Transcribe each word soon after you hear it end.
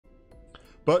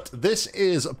But this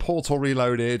is Portal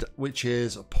Reloaded, which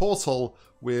is Portal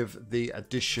with the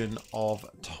addition of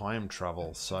time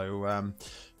travel. So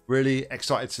really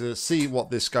excited to see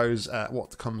what this goes,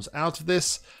 what comes out of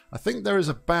this. I think there is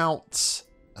about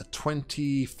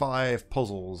 25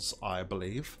 puzzles, I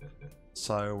believe.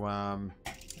 So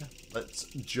yeah, let's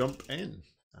jump in.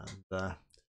 And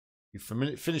you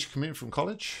finished commuting from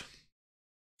college?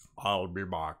 I'll be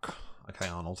back. Okay,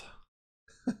 Arnold.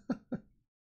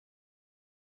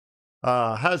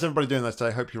 How's everybody doing this day?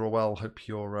 Hope you're all well. Hope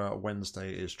your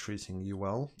Wednesday is treating you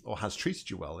well, or has treated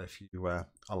you well if you are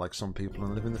like some people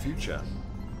and live in the future.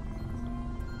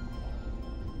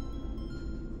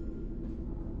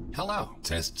 Hello,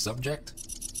 test subject.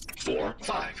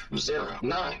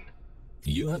 4509.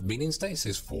 You have been in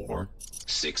stasis for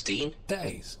 16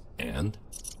 days and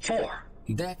 4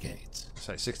 decades.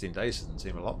 So 16 days doesn't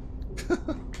seem a lot.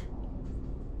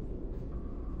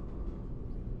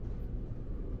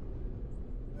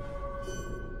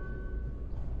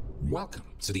 Welcome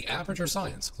to the Aperture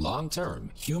Science Long-Term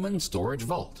Human Storage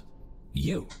Vault.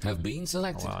 You have been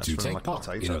selected to take like part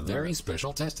in a very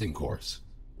special testing course.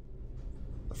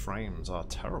 The frames are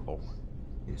terrible.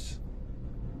 Jeez.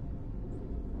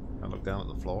 Can I look down at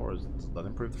the floor? Does that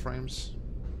improve the frames?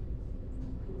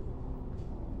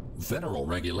 Federal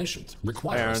regulations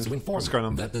require us to inform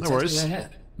you that the No worries. testing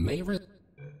ahead may... Let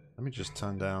me just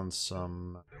turn down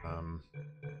some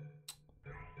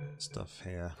stuff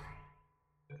here.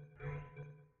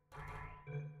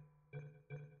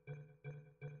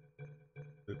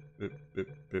 Boop, boop, boop,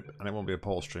 boop. And it won't be a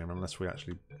Portal stream unless we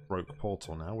actually broke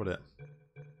Portal now, would it?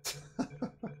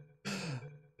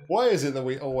 Why is it that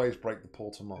we always break the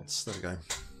Portal mods? There we go.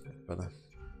 Better.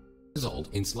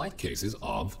 Result in slight cases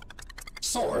of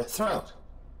sore throat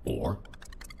or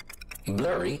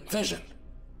blurry vision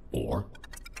or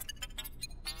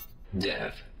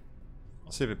deaf.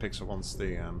 I'll see if it picks up once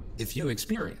the If you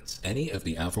experience any of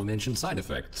the aforementioned side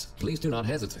effects, please do not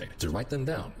hesitate to write them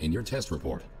down in your test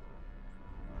report.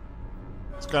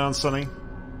 What's going on, Sonny?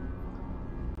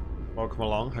 Welcome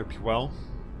along. Hope you're well.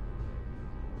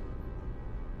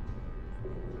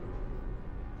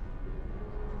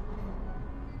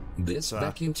 This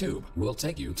vacuum tube will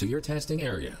take you to your testing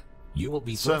area. You will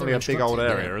be certainly a big old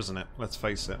area, there. isn't it? Let's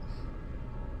face it.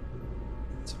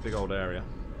 It's a big old area.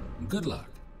 Good luck.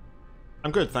 I'm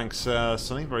good, thanks,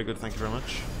 Sonny. Very good, thank you very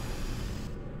much.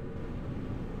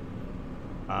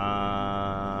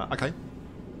 Okay.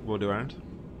 We'll do around.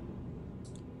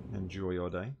 Enjoy your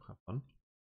day. Have fun.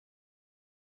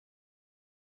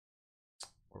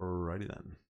 Alrighty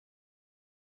then.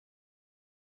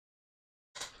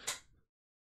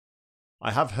 I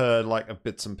have heard like of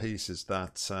bits and pieces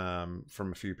that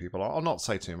from a few people. I'll not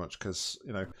say too much because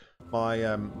you know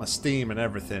my my Steam and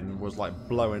everything was like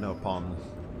blowing up on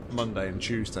Monday and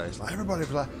Tuesday. It's like everybody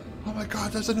was like, "Oh my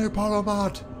god, there's a new Portal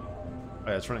mod!" Oh,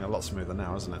 yeah, it's running a lot smoother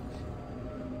now, isn't it?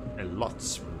 A lot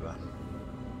smoother.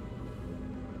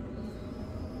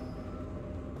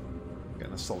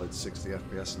 Getting a solid 60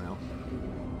 FPS now.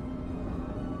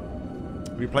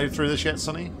 Have you played through this yet,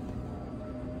 Sonny?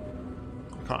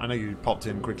 I know you popped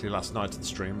in quickly last night to the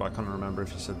stream, but I can't remember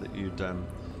if you said that you'd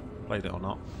played it or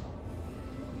not.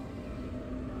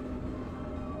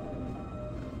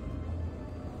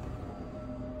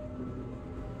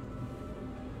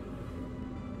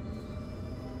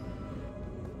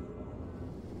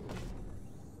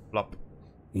 Blop.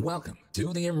 Welcome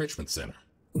to the Enrichment Center.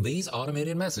 These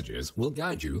automated messages will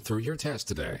guide you through your test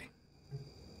today.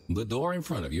 The door in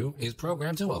front of you is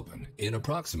programmed to open in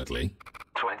approximately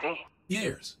 20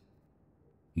 years.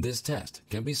 This test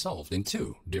can be solved in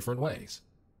 2 different ways.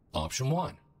 Option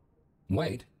 1.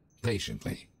 Wait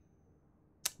patiently.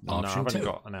 Option no, I've 2.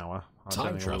 only got an hour.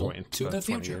 Time travel to the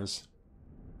future. Years.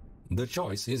 The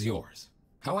choice is yours.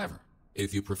 However,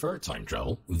 if you prefer time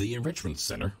travel, the Enrichment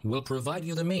Center will provide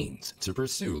you the means to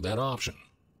pursue that option.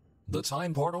 The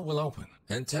time portal will open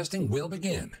and testing will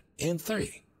begin in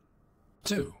 3,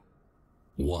 2,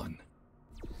 1.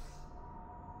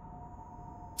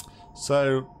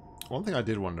 So, one thing I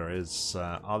did wonder is,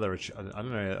 are there, I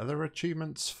don't know, are there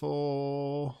achievements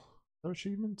for, are there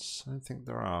achievements? I don't think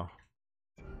there are.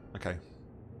 Okay.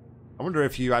 I wonder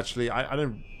if you actually, I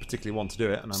don't particularly want to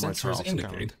do it, and I might try Sensors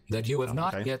indicate that you have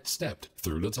not yet stepped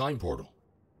through the time portal.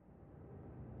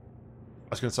 I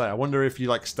was going to say, I wonder if you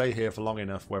like stay here for long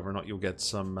enough, whether or not you'll get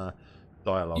some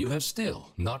dialogue. You have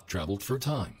still not traveled through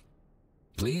time.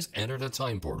 Please enter the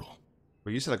time portal.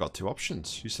 Well, you said I got 2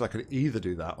 options. You said I could either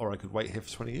do that, or I could wait here for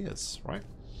 20 years, right?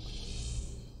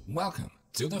 Welcome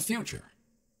to the future.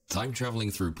 Time traveling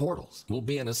through portals will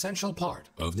be an essential part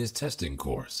of this testing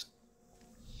course.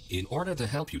 In order to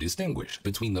help you distinguish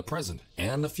between the present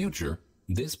and the future,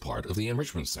 this part of the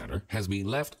Enrichment Center has been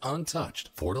left untouched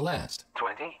for the last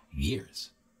 20.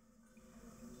 years.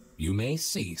 You may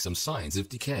see some signs of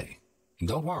decay.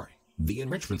 Don't worry, the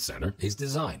Enrichment Center is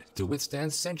designed to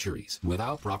withstand centuries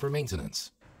without proper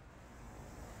maintenance.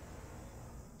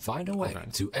 Find a way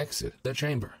to exit the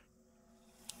chamber.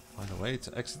 Find a way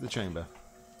to exit the chamber.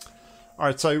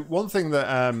 Alright, so one thing that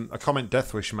a comment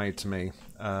Deathwish made to me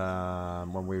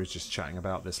when we were just chatting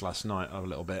about this last night a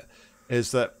little bit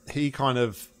is that he kind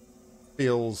of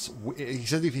feels... He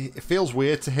said it feels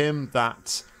weird to him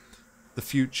that the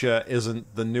future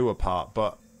isn't the newer part,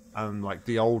 but like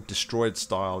the old destroyed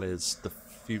style is the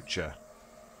future.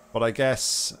 But I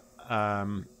guess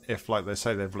if, like they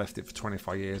say, they've left it for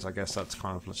 25 years, I guess that's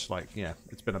kind of just like, yeah,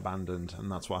 it's been abandoned,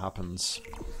 and that's what happens,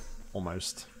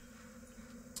 almost.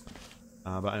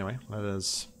 But anyway, let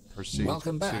us proceed.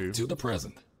 Welcome back to the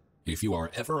present. If you are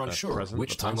ever unsure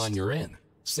which timeline you're in,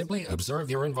 simply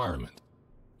observe your environment.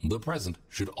 The present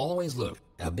should always look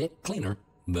a bit cleaner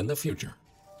than the future.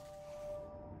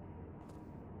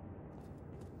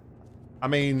 I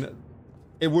mean,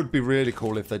 it would be really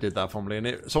cool if they did that formally, and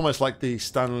it's almost like the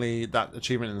that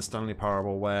achievement in the Stanley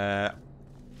Parable where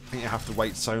I think you have to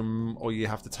wait or you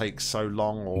have to take so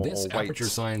long, or this wait. Aperture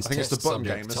Science I think it's the button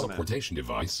game, isn't it? Teleportation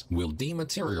device will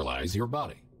dematerialize your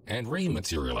body and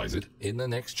rematerialize it in the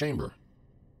next chamber.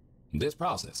 This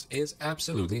process is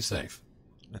absolutely safe.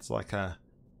 It's like a...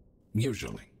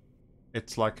 Usually.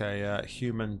 It's like a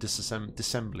human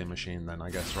disassembly machine then, I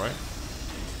guess, right?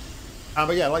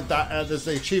 But yeah, like that, there's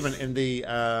the achievement in the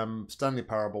Stanley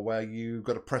Parable where you've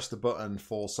got to press the button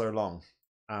for so long.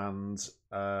 And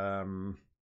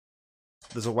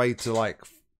there's a way to, like,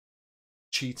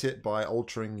 cheat it by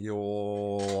altering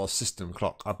your system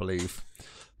clock, I believe.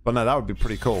 But no, that would be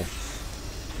pretty cool.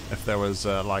 If there was,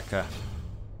 like,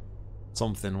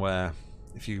 something where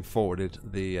if you forwarded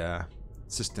the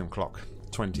system clock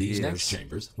 20 years... These next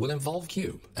chambers will involve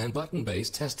cube and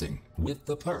button-based testing with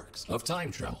the perks of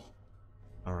time travel.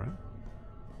 Alright.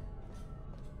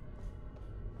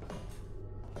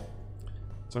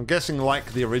 So I'm guessing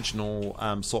like the original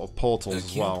sort of portals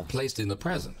as well. A cube placed in the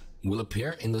present will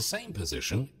appear in the same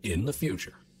position in the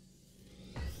future.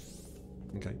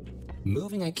 Okay.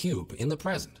 Moving a cube in the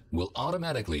present will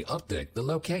automatically update the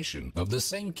location of the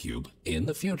same cube in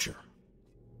the future.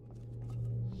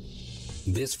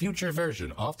 This future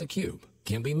version of the cube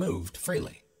can be moved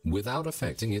freely without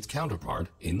affecting its counterpart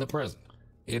in the present.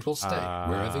 It will stay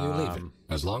wherever you leave it,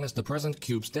 as long as the present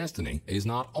cube's destiny is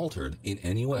not altered in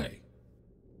any way.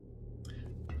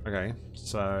 Okay,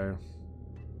 so...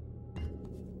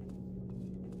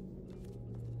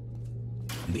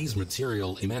 These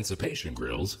material emancipation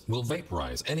grills will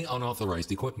vaporize any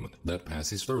unauthorized equipment that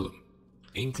passes through them,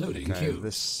 including cubes.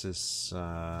 This is...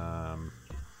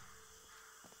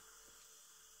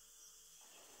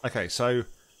 Okay, so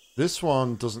this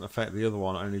one doesn't affect the other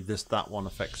one, only that one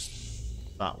affects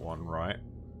that one, right?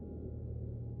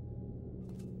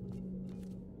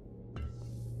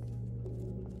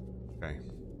 Okay.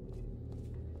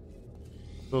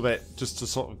 A little bit, just to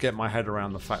sort of get my head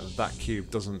around the fact that that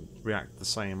cube doesn't react the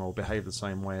same or behave the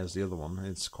same way as the other one.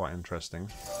 It's quite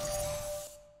interesting.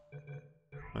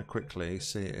 I'll quickly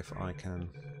see if I can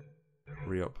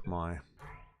re-up my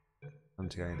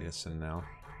anti-aliasing now.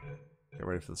 Get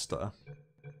ready for the stutter.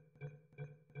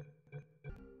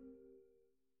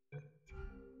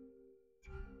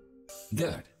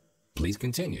 Good. Please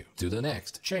continue to the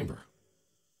next chamber.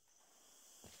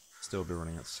 Still be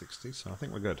running at 60, so I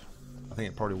think we're good. I think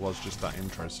it probably was just that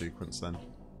intro sequence then.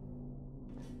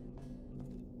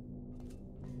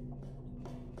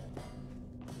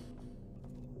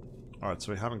 Alright,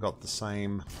 so we haven't got the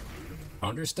same...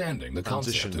 Understanding the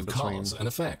concept of cause and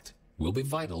effect will be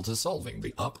vital to solving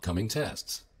the upcoming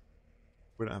tests.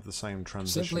 We don't have the same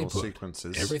transitional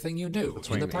sequences. Everything you do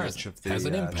in the present has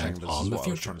an impact on the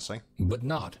future, but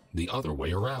not the other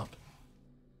way around.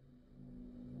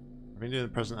 Everything you do in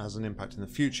the present has an impact in the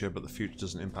future, but the future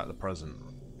doesn't impact the present.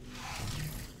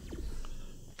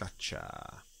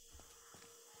 Gotcha.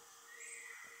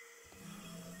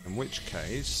 In which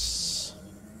case...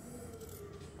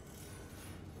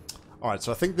 Alright,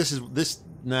 so I think this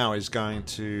now is going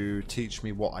to teach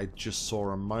me what I just saw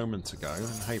a moment ago.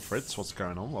 And hey Fritz, what's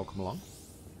going on? Welcome along.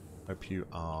 Hope you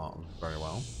are very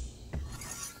well.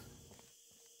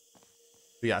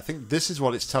 But yeah, I think this is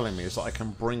what it's telling me, is that I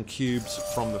can bring cubes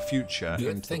from the future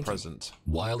into the present.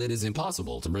 While it is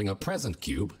impossible to bring a present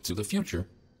cube to the future,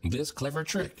 this clever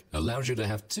trick allows you to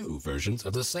have two versions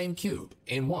of the same cube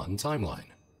in one timeline.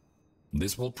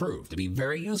 This will prove to be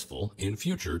very useful in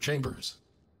future chambers.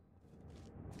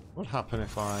 What would happen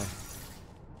if I...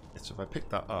 So if I pick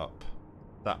that up,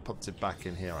 that puts it back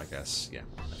in here, I guess. Yeah,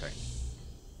 okay.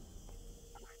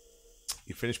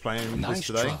 You finished playing Nice this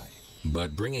today? try.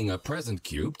 But bringing a present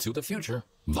cube to the future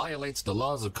violates the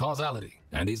laws of causality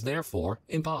and is therefore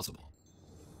impossible.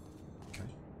 Okay.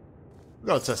 We've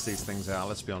got to test these things out,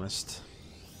 let's be honest.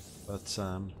 But,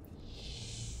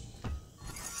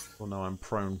 well, no, I'm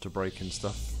prone to breaking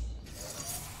stuff.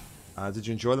 Did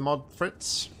you enjoy the mod,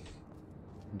 Fritz?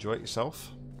 Enjoy it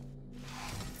yourself?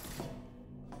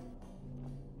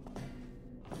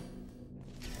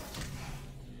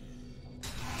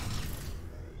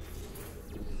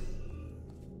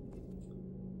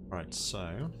 Right,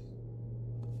 so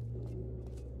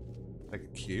take a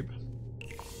cube.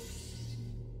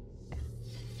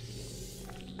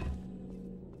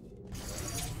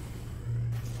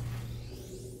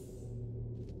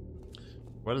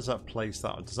 Where does that place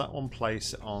that? Does that one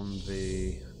place it on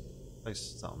the...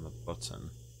 Places that on the button?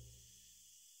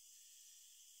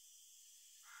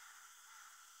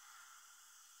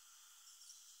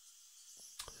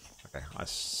 Okay, I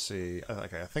see.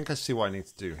 Okay, I think I see what I need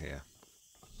to do here.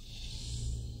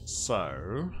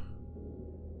 So...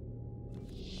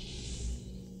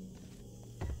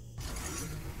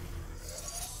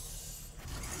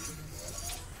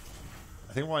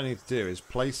 I think what I need to do is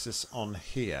place this on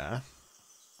here.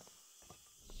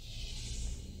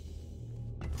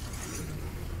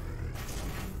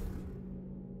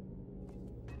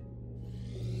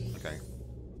 Okay.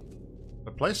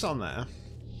 But place it on there.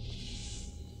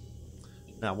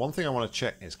 Now, one thing I want to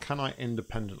check is, can I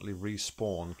independently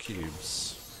respawn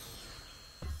cubes?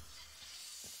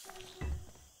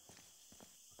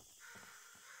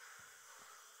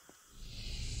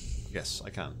 Yes, I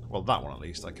can. Well, that one at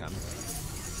least I can.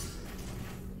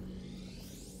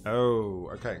 Oh,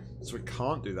 okay. So we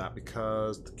can't do that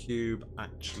because the cube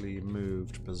actually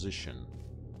moved position.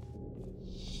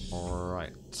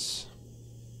 Alright.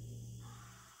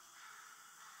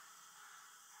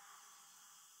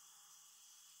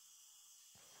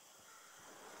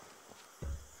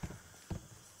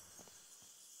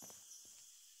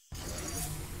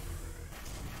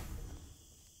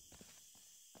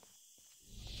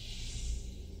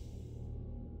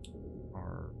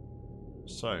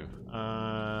 So,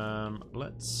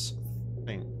 let's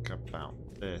think about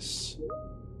this.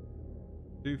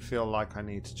 I do feel like I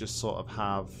need to just sort of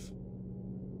have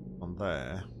on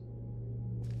there.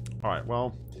 Alright,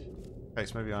 well, okay,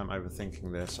 so maybe I'm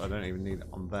overthinking this. I don't even need it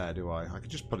on there, do I? I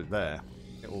could just put it there.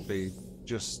 It will be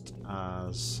just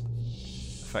as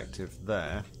effective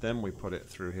there. Then we put it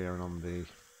through here and on the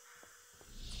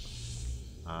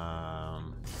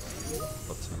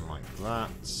button like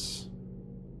that.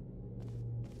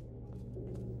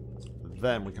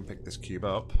 Then we can pick this cube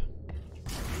up.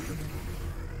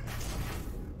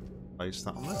 Place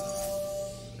that on there.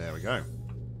 There we go.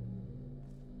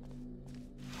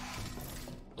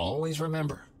 Always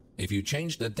remember, if you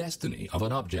change the destiny of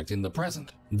an object in the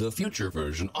present, the future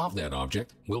version of that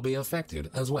object will be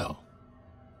affected as well.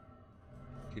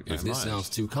 If this sounds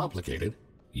too complicated,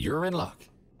 you're in luck.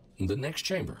 The next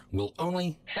chamber will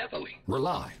only heavily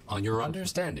rely on your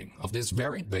understanding of this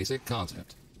very basic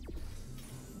concept.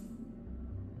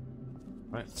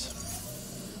 Right.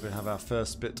 We have our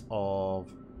first bit of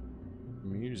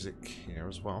music here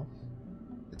as well.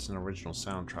 It's an original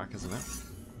soundtrack, isn't it?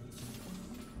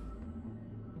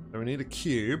 So we need a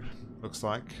cube, looks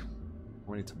like.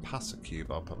 We need to pass a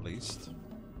cube up at least.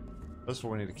 First of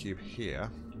all, we need a cube here.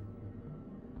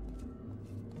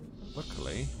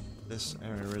 Luckily, this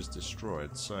area is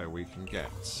destroyed, so we can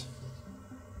get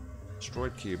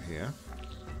destroyed cube here.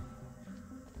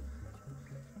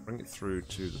 Bring it through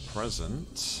to the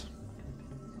present.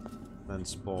 Then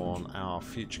spawn our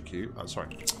future cube. Oh,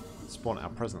 sorry. Spawn our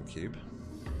present cube.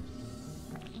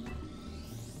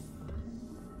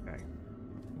 Okay.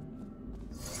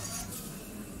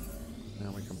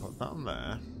 Now we can put that on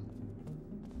there.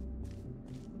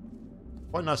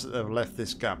 Quite nice that they've left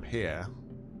this gap here,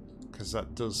 because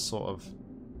that does sort of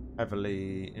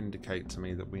heavily indicate to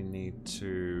me that we need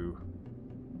to...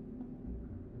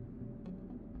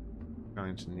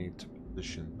 going to need to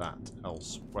position that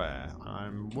elsewhere.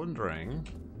 I'm wondering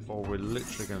if all we're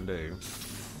literally going to do,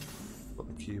 put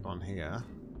the cube on here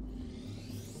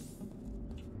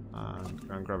and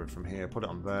go and grab it from here, put it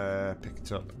on there, pick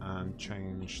it up and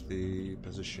change the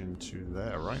position to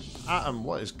there, right? Adam,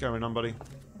 what is going on, buddy?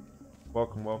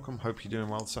 Welcome, welcome. Hope you're doing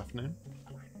well this afternoon.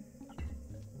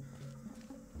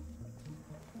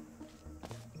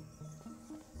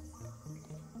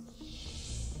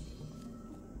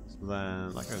 Then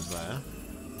that goes there.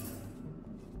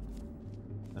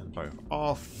 Then both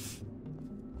off.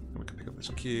 And we can pick up this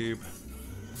cube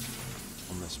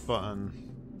on this button.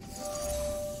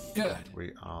 Good.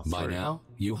 We are By through. now,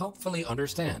 you hopefully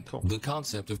understand Cool. the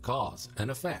concept of cause and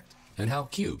effect and how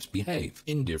cubes behave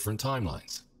in different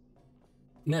timelines.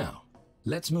 Now,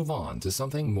 let's move on to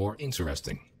something more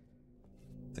interesting.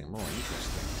 Something more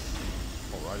interesting.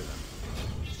 Alrighty then.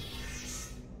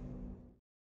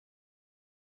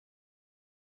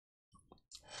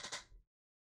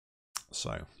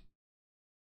 So,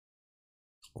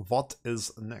 what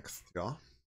is next, yeah?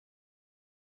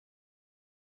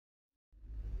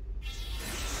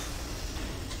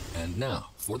 And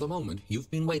now, for the moment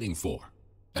you've been waiting for.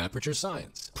 Aperture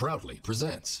Science proudly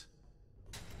presents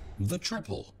the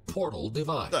Triple Portal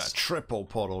Device. The triple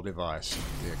portal device.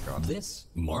 Dear God. This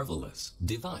marvelous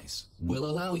device will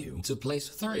allow you to place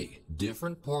 3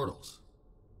 different portals.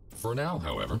 For now,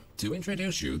 however, to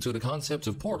introduce you to the concept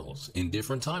of portals in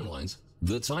different timelines,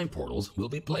 the time portals will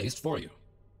be placed for you.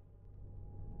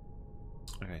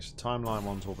 Okay, so timeline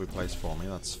ones will be placed for me,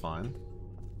 that's fine.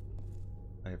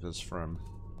 Save us from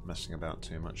messing about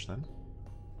too much then.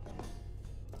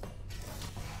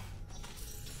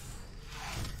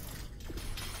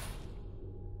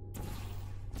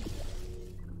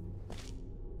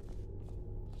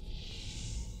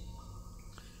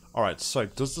 Alright, so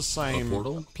does the A same...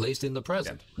 portal placed in the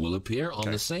present will appear on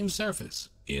Okay. the same surface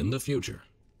in the future.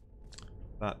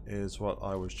 That is what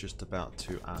I was just about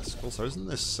to ask. Also, isn't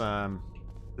this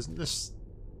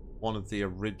one of the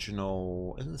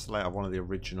original... Isn't this layout one of the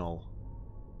original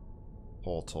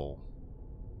portal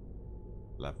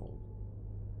level?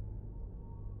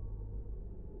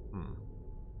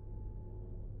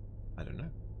 I don't know.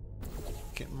 I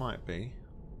think it might be.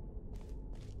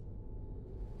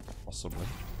 Possibly.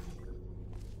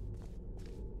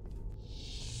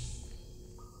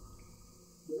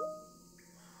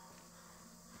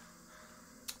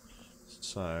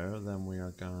 So then we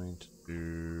are going to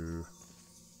do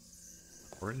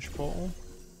orange portal.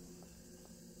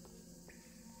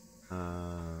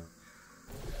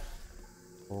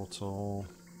 Portal.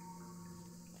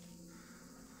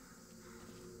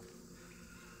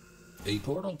 A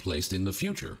portal placed in the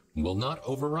future will not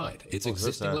override its What is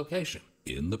this, existing location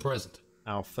in the present.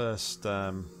 Our first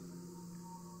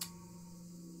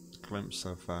glimpse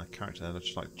of character that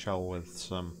looks like Chell with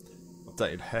some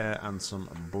updated hair and some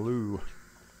blue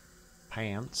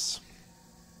pants.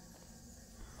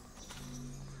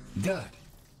 Good.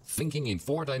 Thinking in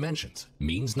 4 dimensions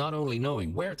means not only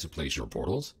knowing where to place your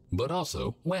portals, but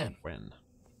also when. When?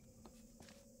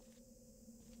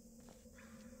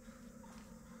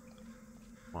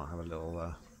 Might have a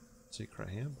little secret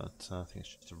here, but I think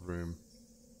it's just a room,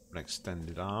 an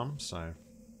extended arm, so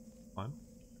fine.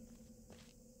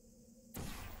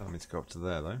 Don't need to go up to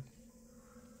there though.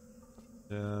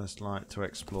 Just like to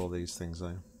explore these things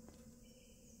though.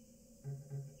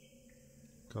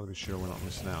 Gotta be sure we're not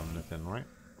missing out on anything, right?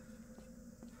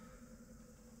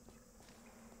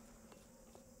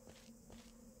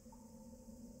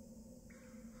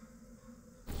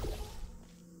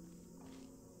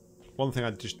 One thing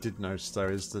I just did notice though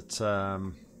is that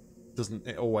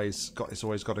it's always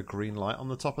got a green light on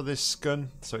the top of this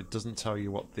gun, so it doesn't tell you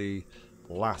what the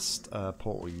last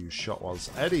portal you shot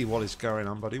was. Eddie, what is going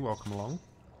on, buddy? Welcome along.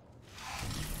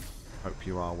 Hope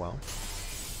you are well.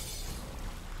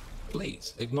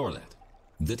 Please ignore that.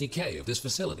 The decay of this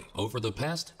facility over the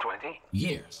past 20.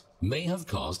 years may have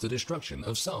caused the destruction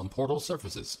of some portal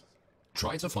surfaces.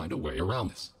 Try to find a way around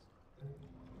this.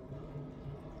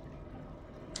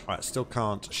 Alright, still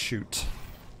can't shoot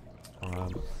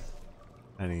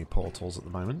any portals at the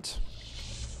moment.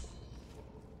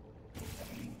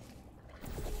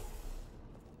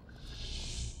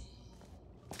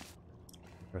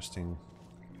 Interesting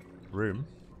room.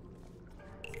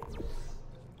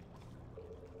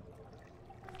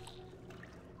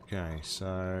 Okay,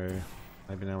 so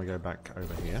maybe now we go back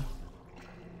over here.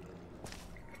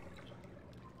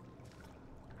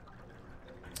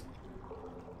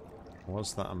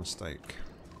 Was that a mistake?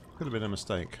 Could have been a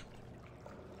mistake.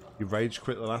 You rage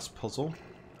quit the last puzzle,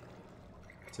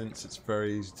 since it's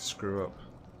very easy to screw up.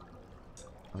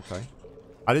 Okay.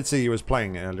 I did see you was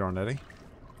playing it earlier on, Eddie.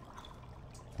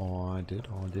 Oh, I did.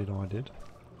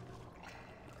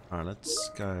 Alright, let's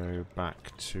go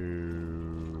back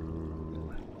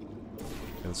to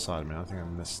the other side of me. I think I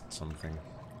missed something.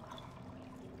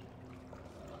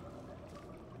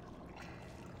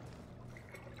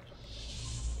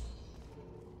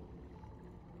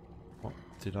 What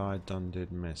did I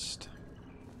did missed?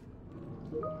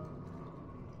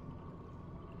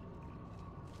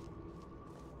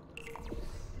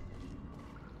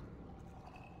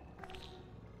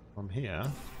 From here.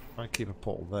 I keep a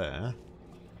portal there.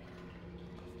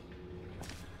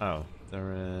 Oh,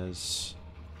 there is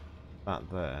that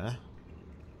there.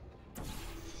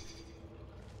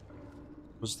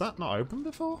 Was that not open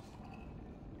before?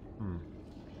 Hmm.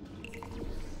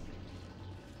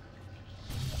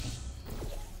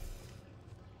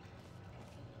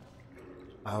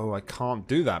 Oh, I can't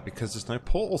do that because there's no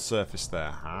portal surface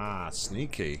there. Ah,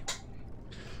 sneaky.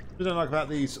 What I don't like about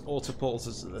these auto portals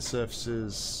is that the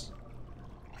surfaces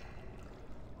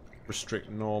restrict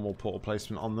normal portal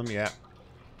placement on them. Yeah.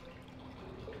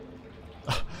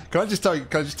 Can I just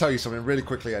tell you something really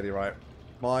quickly, Eddie? Right,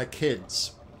 my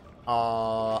kids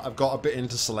have got a bit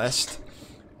into Celeste,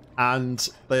 and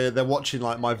they're watching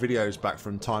like my videos back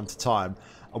from time to time.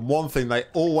 And one thing they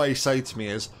always say to me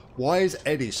is, "Why is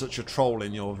Eddie such a troll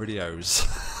in your videos?"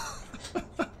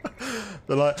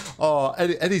 They're like, "Oh,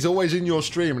 Eddie's always in your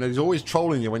stream, and he's always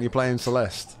trolling you when you're playing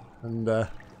Celeste." And I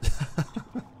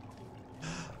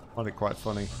find it quite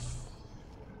funny.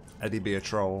 Eddie be a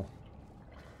troll.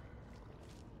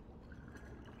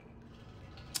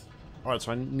 Alright,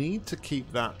 so I need to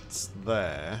keep that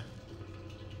there.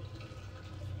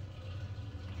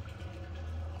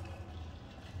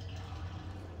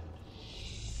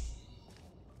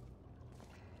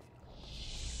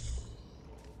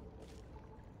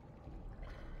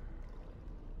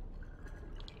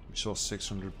 We saw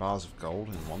 600 bars of gold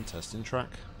in one testing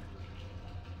track.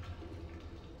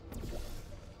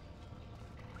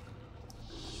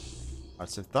 Alright,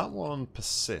 so if that one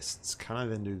persists, can I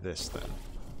then do this then?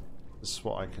 This is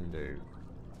what I can do.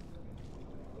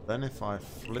 Then if I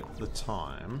flip the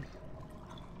time,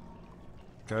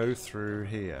 go through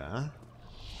here.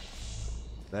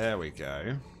 There we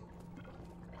go.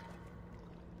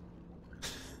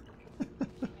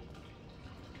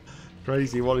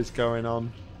 Crazy, what is going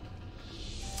on?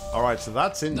 Alright, so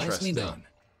that's interesting. Nicely done.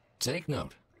 Take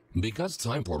note. Because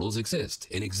time portals exist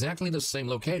in exactly the same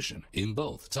location in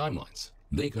both timelines,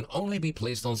 they can only be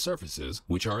placed on surfaces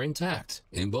which are intact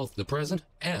in both the present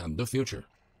and the future.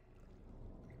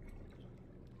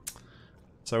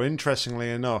 So interestingly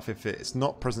enough, if it's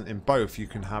not present in both, you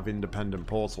can have independent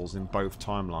portals in both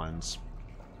timelines.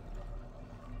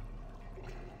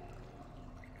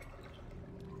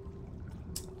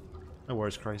 No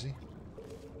worries, crazy.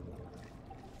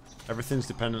 Everything's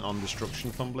dependent on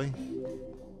destruction, Thumbly.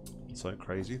 So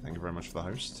crazy, thank you very much for the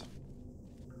host.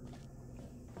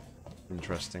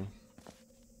 Interesting.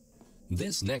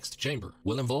 This next chamber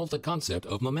will involve the concept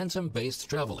of momentum-based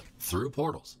traveling through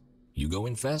portals. You go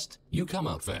in fast, you come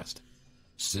out fast.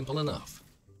 Simple enough.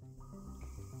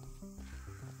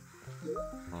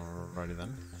 Alrighty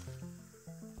then.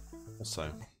 Also,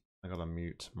 I gotta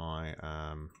mute my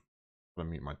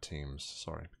teams.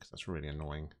 Sorry, because that's really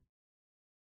annoying.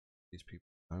 These people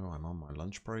know I'm on my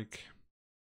lunch break.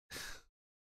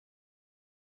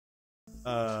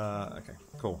 Okay,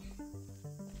 cool.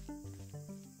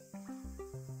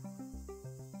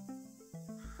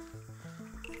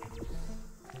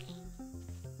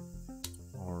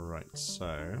 Alright,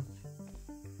 so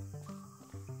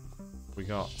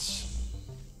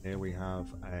here we have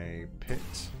a pit,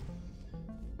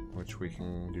 which we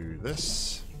can do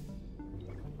this.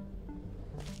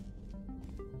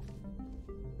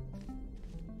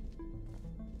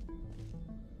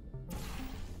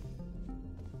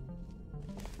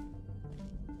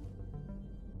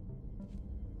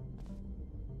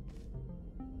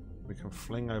 We can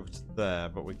fling over to there,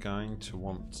 but we're going to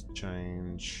want to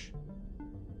change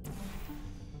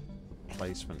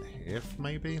placement here,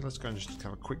 maybe? Let's go and just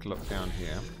have a quick look down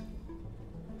here.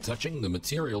 Touching the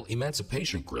material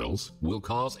emancipation grills will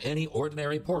cause any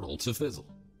ordinary portal to fizzle.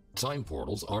 Time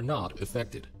portals are not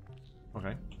affected.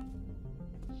 Okay.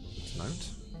 Good to note.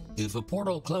 If a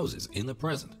portal closes in the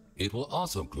present, it will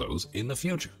also close in the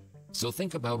future. So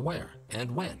think about where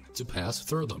and when to pass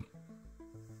through them.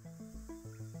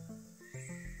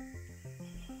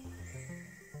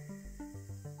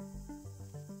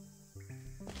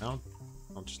 Now,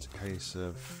 not just a case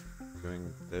of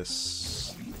doing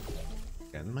this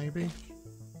again, maybe?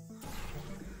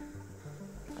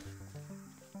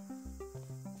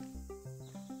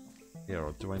 Yeah,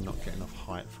 or do I not get enough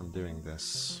height from doing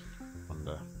this? I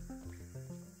wonder.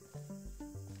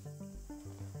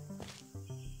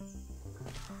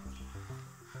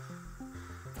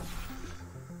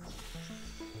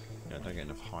 Yeah, I don't get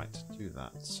enough height to do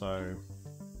that, so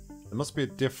there must be a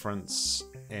difference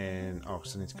in... Oh,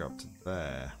 because I need to go up to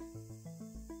there.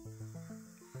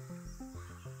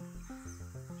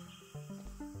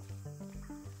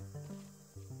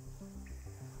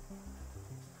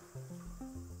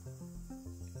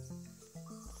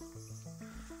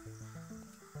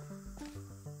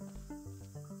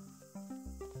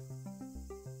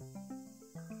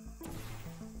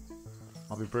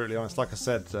 I'll be brutally honest. Like I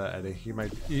said, Eddie,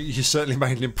 you certainly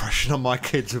made an impression on my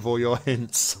kids with all your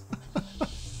hints.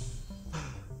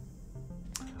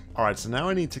 All right, so now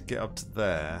I need to get up to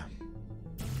there.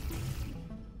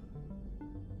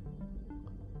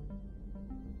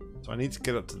 So I need to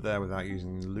get up to there without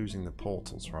losing the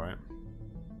portals, right?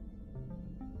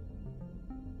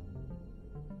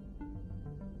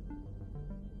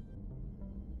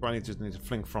 I need to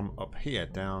fling from up here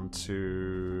down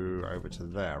to over to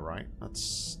there, right?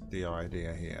 That's the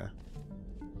idea here.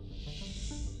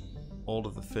 All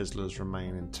of the fizzlers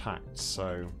remain intact,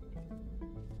 so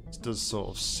this does sort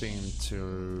of seem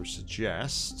to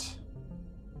suggest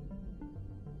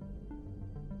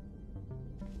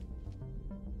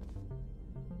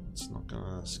it's not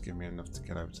gonna give me enough to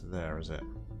get over to there, is it?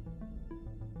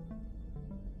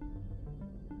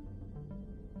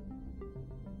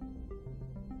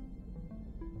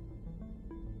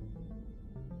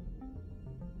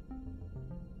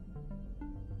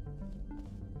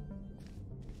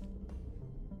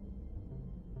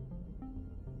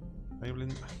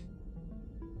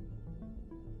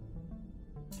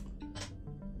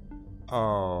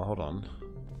 Oh, hold on.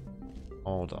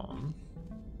 Hold on.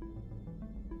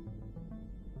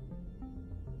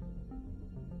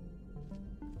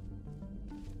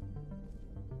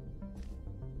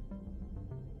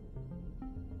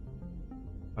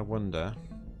 I wonder.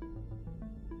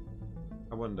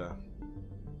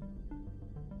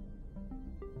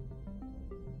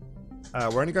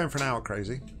 We're only going for an hour,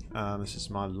 crazy. This is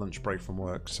my lunch break from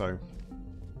work, so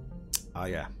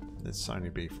yeah, it's only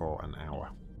be for an hour.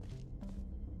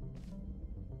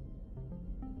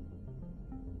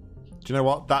 Do you know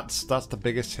what? That's the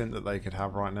biggest hint that they could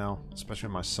have right now, especially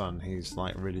my son. He's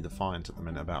like really defiant at the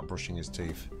minute about brushing his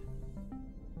teeth.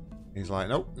 He's like,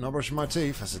 nope, not brushing my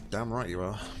teeth. I said, damn right you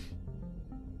are.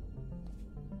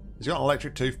 He's got an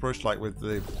electric toothbrush, like with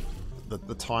the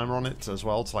timer on it as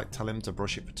well, to like tell him to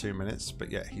brush it for 2 minutes,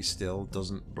 but yet he still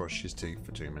doesn't brush his teeth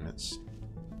for 2 minutes.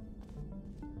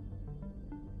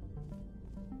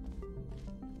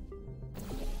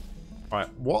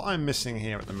 Right, what I'm missing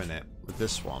here at the minute with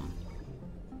this one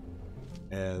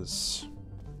is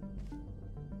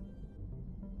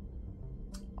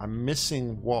I'm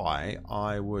missing why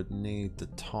I would need the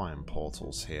time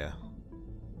portals here.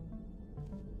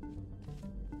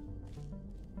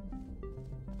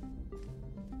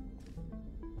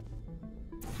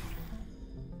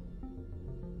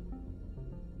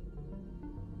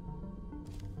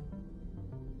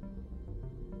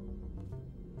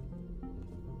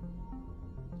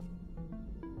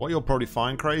 What you'll probably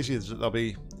find, crazy, is that there'll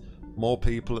be more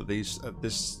people at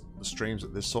this streams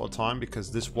at this sort of time,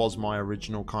 because this was my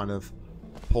original kind of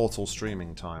Portal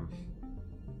streaming time.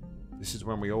 This is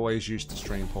when we always used to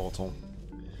stream Portal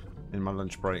in my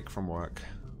lunch break from work.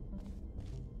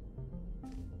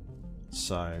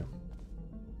 So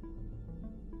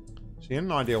in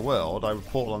an ideal world, I would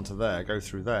portal onto there, go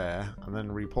through there, and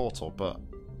then re-portal, but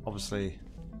obviously,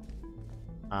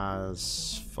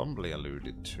 as Fumbly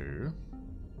alluded to,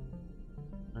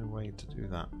 no way to do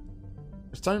that.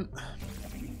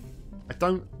 I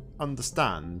don't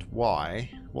understand what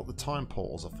the time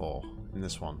portals are for in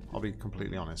this one. I'll be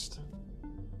completely honest.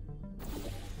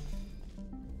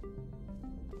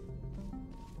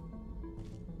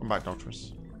 Come back,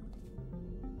 Doctress.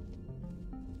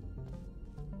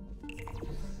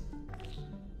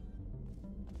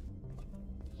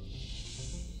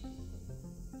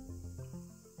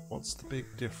 What's the big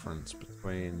difference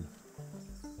between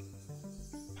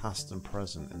past and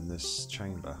present in this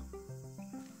chamber?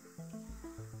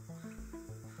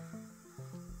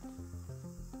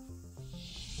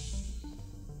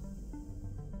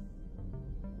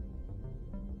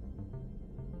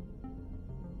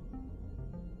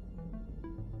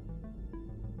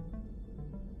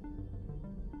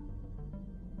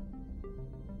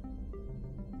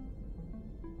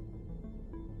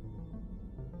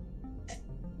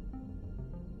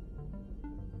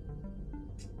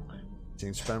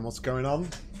 Didn't explain what's going on.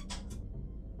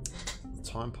 The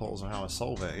time portals are how I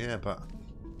solve it, yeah, but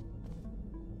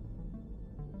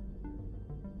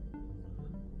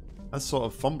as sort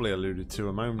of Fumbly alluded to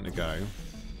a moment ago.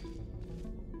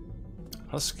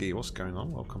 Husky, what's going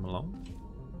on? Welcome along.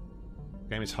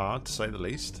 Game is hard, to say the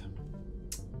least.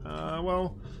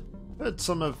 Well, I heard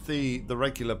some of the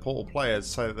regular Portal players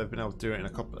say that they've been able to do it in a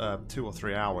couple, 2 or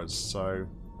 3 hours, so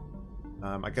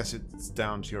I guess it's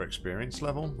down to your experience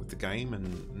level with the game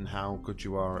and how good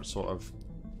you are at sort of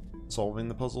solving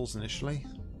the puzzles initially.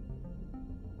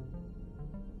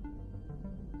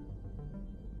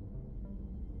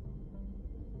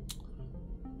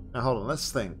 Now hold on,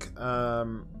 let's think.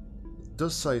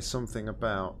 does say something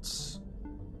about...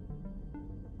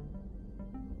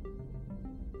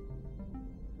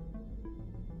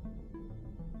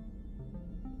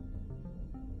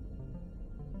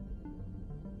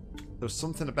 There was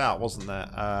something about, wasn't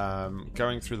there,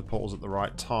 going through the portals at the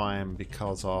right time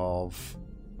because of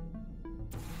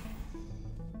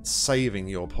saving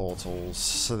your portals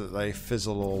so that they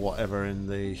fizzle or whatever in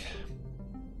the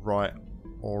right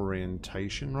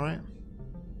orientation, right?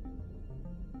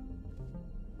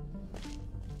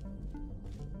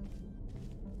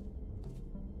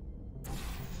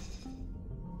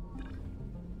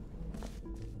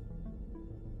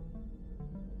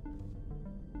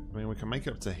 I mean, we can make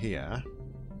it up to here.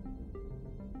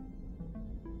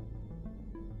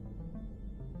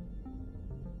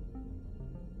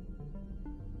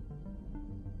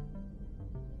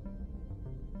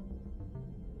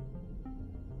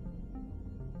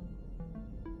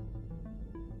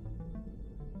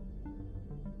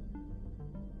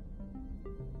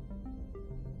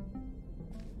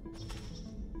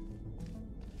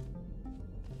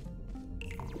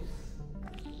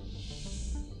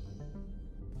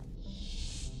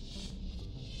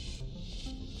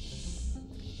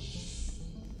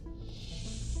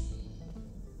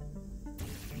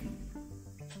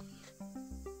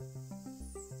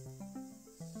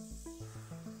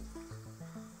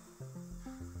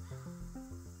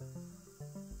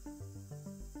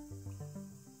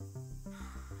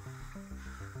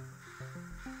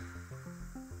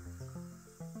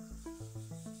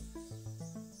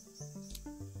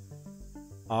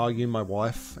 Are you my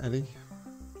wife, Eddie?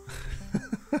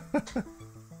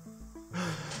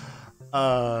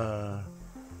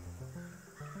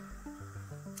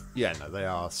 Yeah, no, they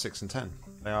are 6 and 10.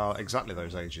 They are exactly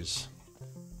those ages.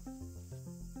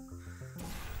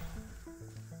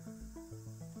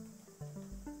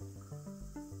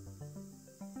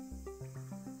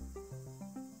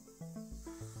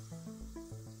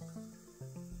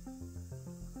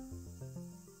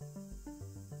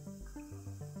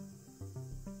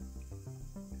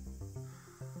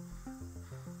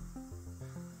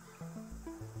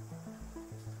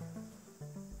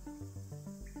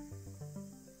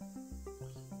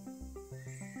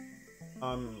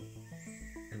 I'm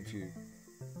confused.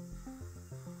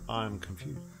 I'm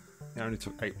confused. It only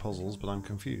took 8 puzzles, but I'm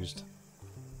confused.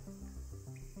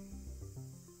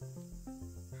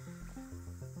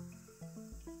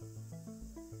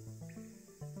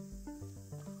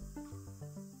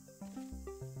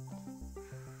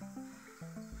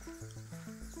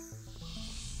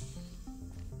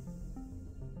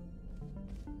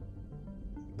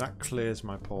 That clears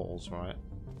my portals, right?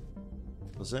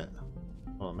 Does it?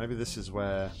 Oh, maybe this is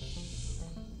where...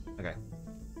 Okay.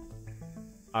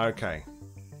 Okay.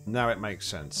 Now it makes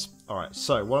sense. Alright,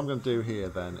 so what I'm going to do here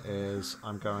then is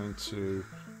I'm going to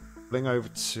bring over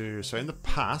to... So in the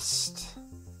past...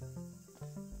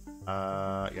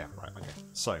 yeah, right, okay.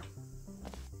 So,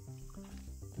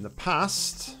 in the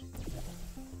past,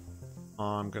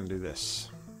 I'm going to do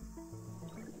this.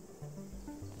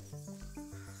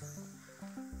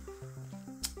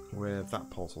 With that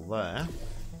portal there.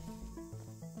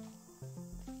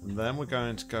 And then we're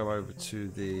going to go over to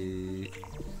the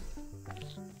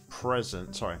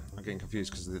present. Sorry, I'm getting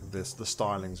confused because the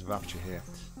stylings of Aperture here.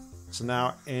 So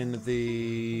now in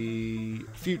the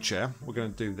future, we're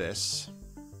going to do this.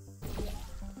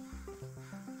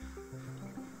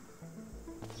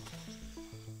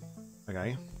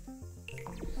 Okay.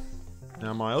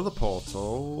 Now my other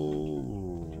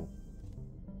portal...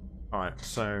 Alright,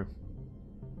 so...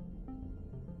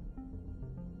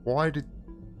 Why did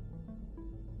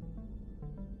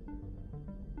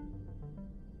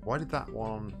that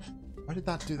one... Why did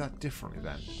that do that differently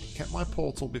then? It kept my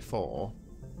portal before.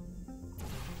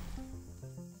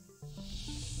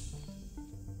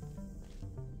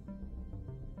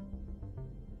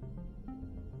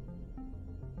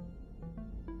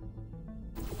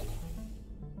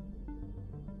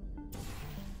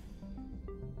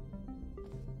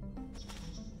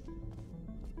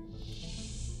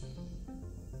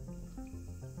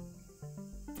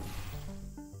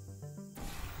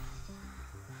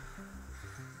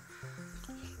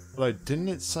 Although, didn't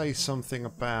it say something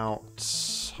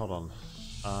about... Hold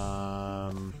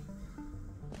on.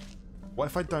 What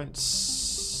if I don't...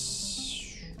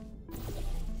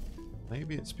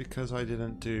 Maybe it's because I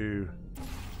didn't do...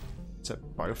 Is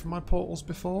it both of my portals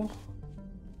before?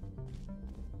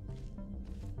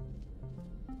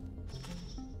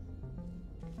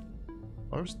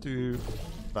 I'll just do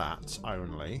that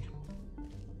only.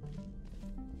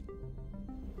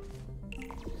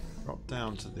 Drop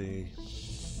down to the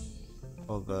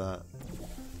other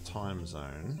time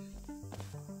zone.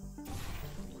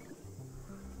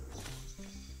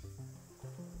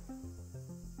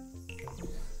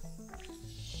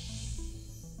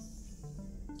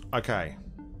 Okay.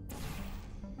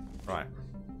 Right.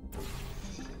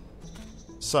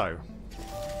 So.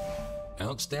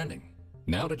 Outstanding.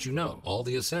 Now that you know all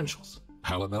the essentials,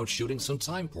 how about shooting some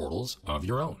time portals of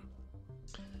your own?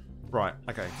 Right,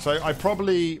 okay. So I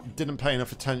probably didn't pay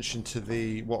enough attention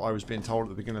to what I was being told at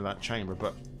the beginning of that chamber,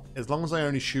 but as long as I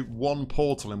only shoot one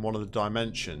portal in one of the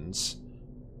dimensions,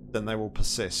 then they will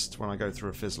persist when I go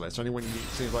through a fizzler. It's only when it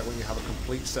seems like when you have a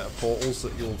complete set of portals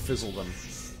that you'll fizzle them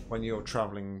when you're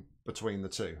traveling between the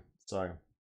two. So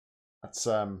that's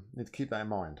need to keep that in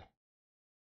mind.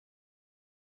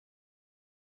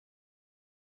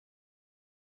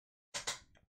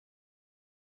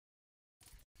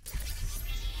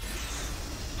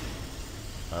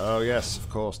 Oh yes, of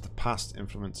course. The past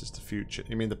influences the future.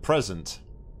 You mean the present?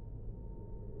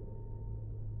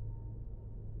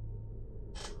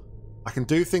 I can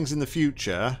do things in the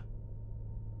future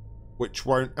which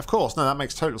won't... Of course, no, that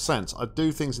makes total sense. I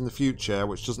do things in the future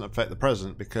which doesn't affect the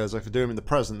present, because if I do them in the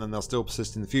present, then they'll still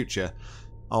persist in the future.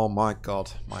 Oh my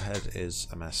god, my head is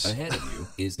a mess. Ahead of you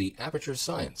is the Aperture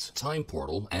Science Time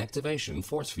Portal Activation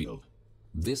Force Field.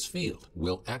 This field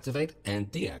will activate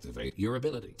and deactivate your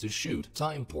ability to shoot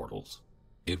time portals.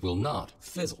 It will not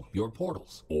fizzle your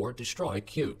portals or destroy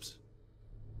cubes.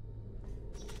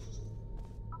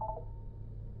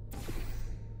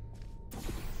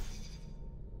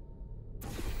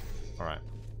 Alright.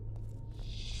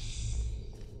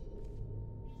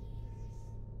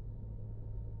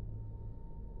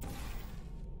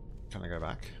 Can I go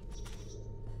back?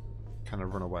 Can I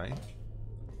run away?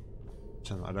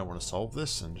 I don't want to solve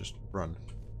this and just run.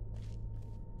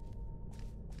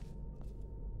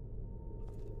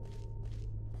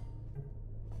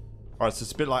 Alright, so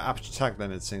it's a bit like Aperture Tag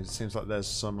then, it seems. It seems like there's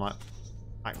some like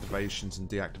activations and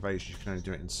deactivations. You can only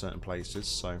do it in certain places,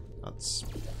 so that's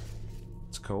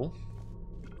cool.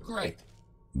 Great.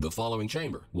 The following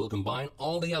chamber will combine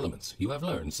all the elements you have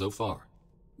learned so far.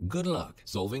 Good luck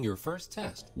solving your first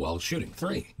test while shooting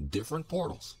 3 different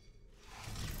portals.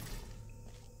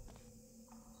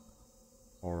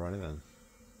 Alrighty then.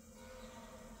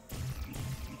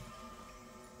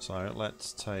 So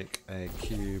let's take a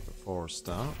cube for a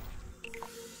start.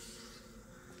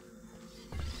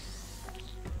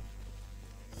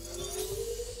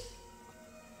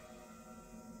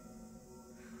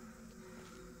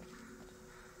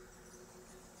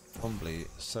 Humbly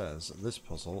says this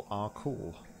puzzle are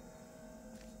cool.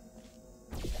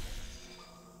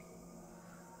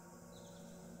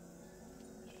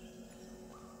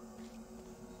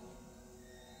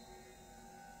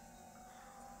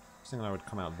 I would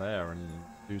come out there and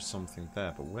do something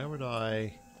there, but where would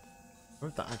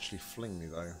that actually fling me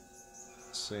though?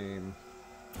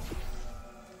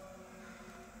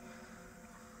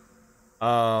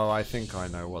 Oh, I think I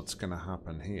know what's gonna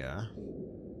happen here.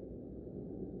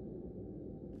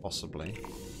 Possibly.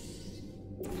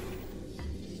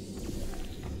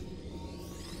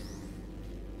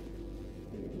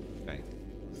 Okay.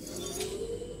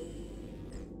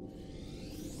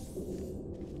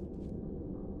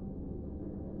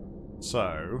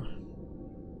 So,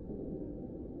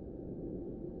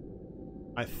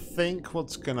 I think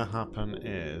what's going to happen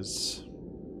is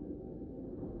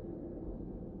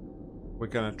we're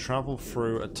going to travel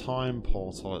through a time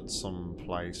portal at some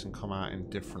place and come out in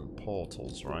different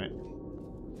portals, right?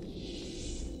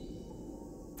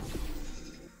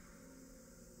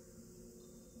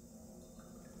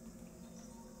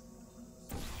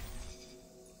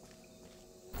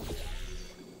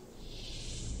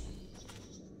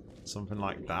 Something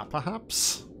like that,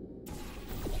 perhaps?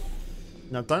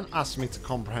 Now, don't ask me to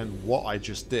comprehend what I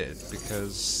just did,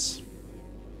 because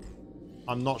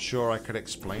I'm not sure I could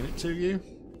explain it to you.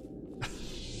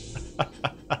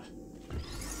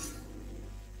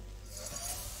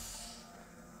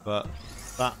 But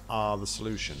that are the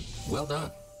solution. Well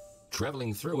done.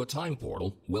 Traveling through a time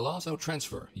portal will also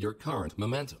transfer your current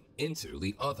momentum into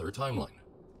the other timeline.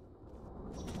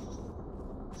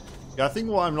 Yeah, I think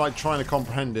what I'm like trying to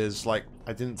comprehend is like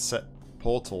I didn't set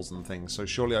portals and things, so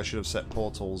surely I should have set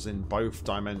portals in both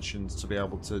dimensions to be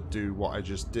able to do what I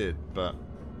just did, but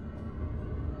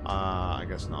I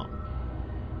guess not.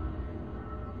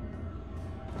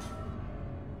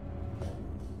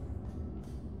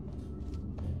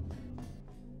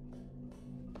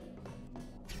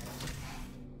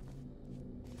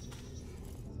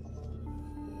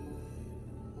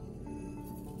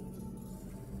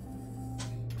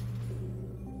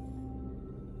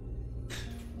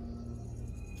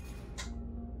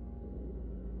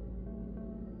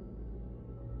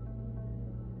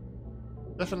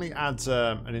 Definitely adds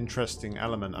an interesting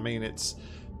element. I mean, it's...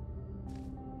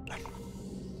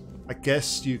 I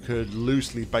guess you could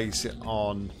loosely base it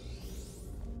on...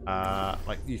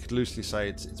 like, you could loosely say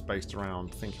it's based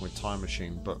around Thinking with Time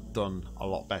Machine, but done a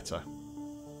lot better.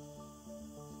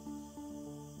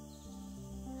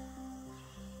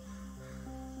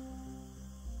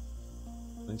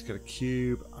 I need to get a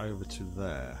cube over to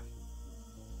there.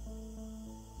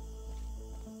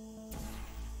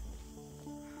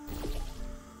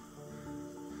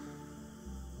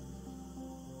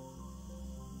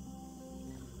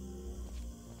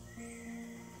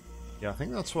 Yeah, I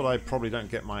think that's what I probably I didn't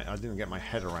get my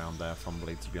head around there,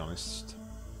 fumbly, to be honest.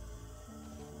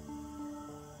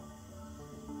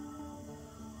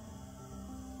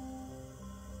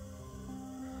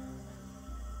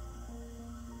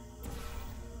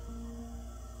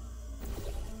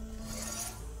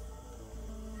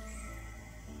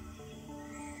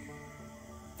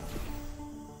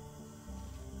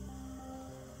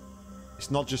 It's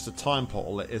not just a time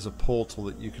portal, it is a portal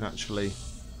that you can actually,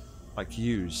 like,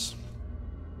 use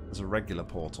as a regular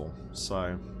portal,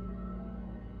 so...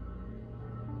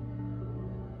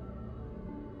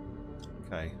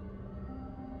 Okay.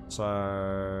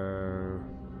 So...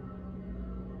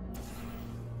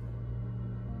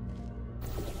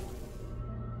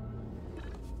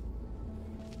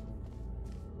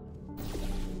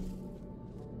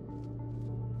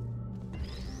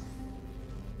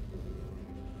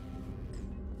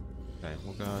 Okay,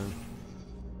 we'll go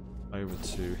over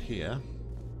to here.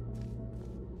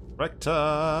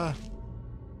 Rector!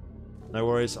 No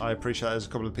worries, I appreciate there's a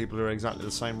couple of people who are exactly the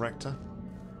same Rector.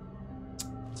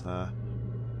 But,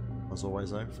 as always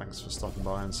though, thanks for stopping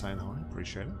by and saying hi,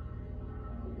 appreciate it.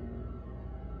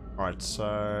 Alright,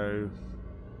 so...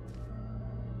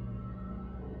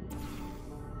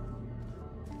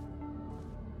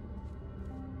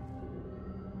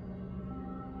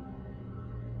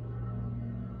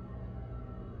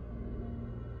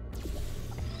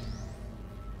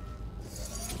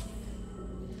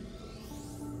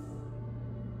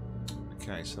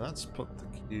 Okay, so let's put the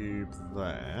cube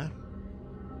there.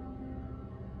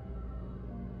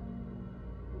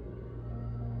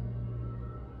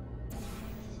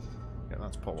 Yeah,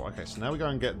 that's put. Okay, so now we go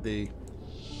and get the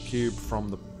cube from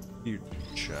the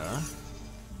future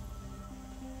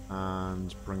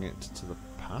and bring it to the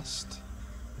past,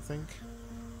 I think.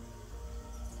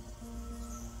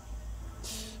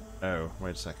 Oh,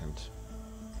 wait a second.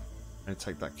 I need to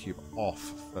take that cube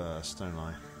off first, don't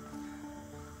I?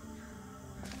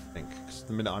 I think, because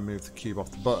the minute I move the cube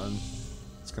off the button,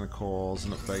 it's going to cause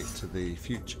an update to the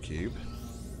future cube.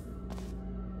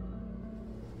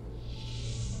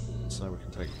 So we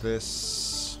can take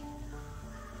this.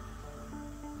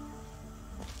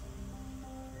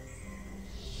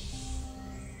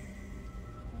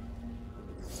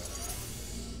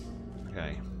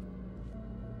 Okay.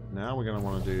 Now we're going to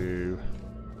want to do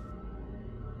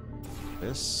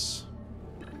this.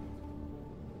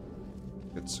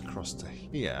 It's across to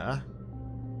here.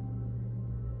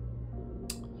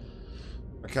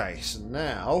 Okay, so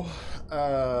now,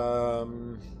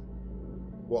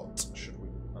 what should we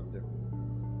undo?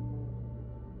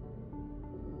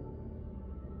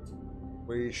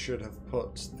 We should have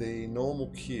put the normal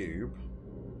cube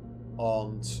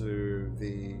onto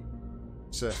the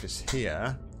surface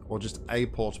here, or just a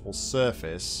portable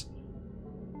surface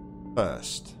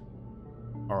first.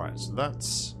 Alright, so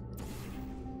that's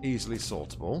easily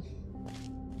sortable.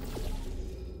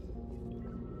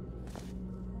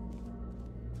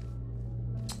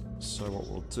 So what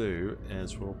we'll do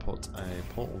is we'll put a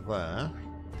portal there.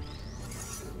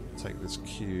 Take this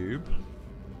cube.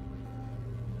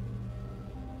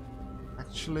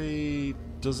 Actually,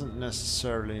 doesn't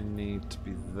necessarily need to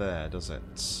be there, does it?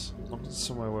 As long as it's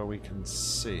somewhere where we can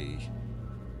see.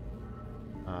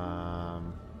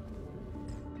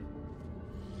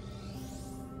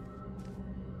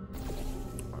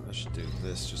 I should do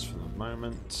this just for the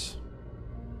moment.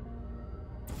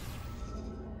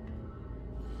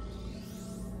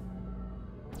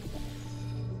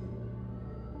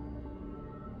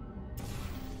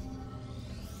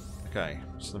 Okay,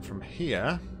 so then from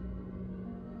here,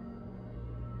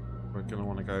 we're going to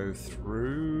want to go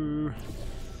through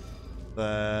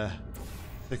there,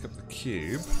 pick up the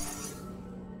cube.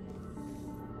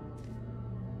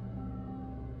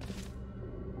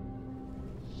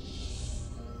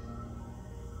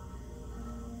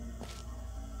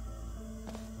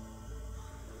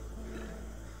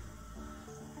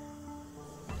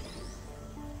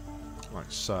 Like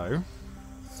so.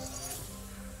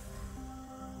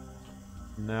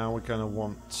 Now we're going to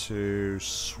want to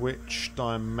switch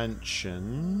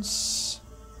dimensions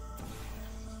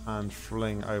and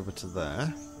fling over to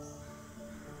there.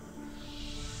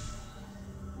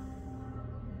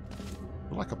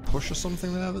 Like a push or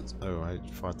something there? That's... Oh, I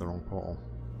fired the wrong portal.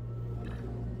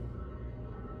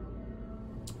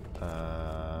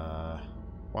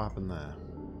 What happened there?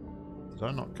 Did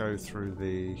I not go through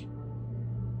the...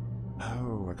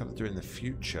 Oh, I got to do it in the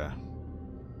future.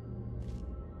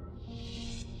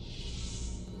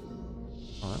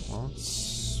 Alright, well,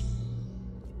 it's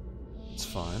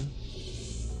fine.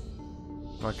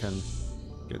 If I can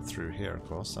get through here, of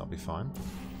course, that'll be fine.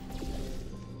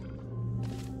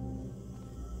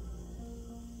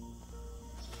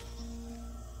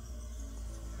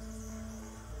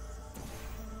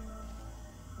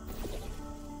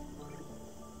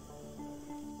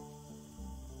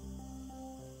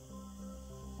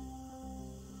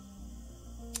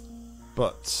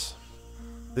 But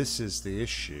this is the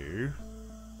issue.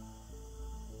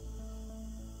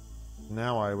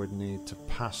 Now I would need to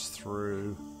pass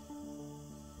through.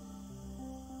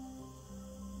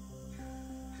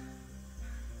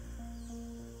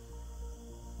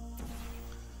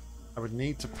 I would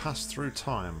need to pass through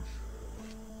time.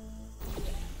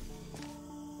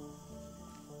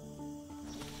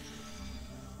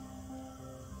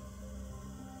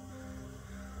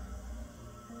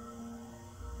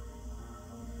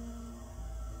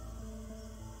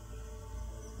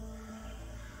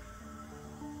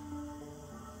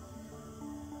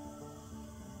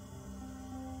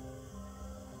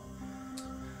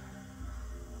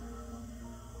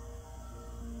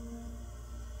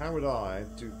 How would I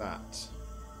do that?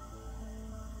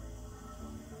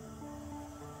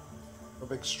 A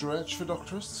big stretch for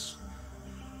Doctorists?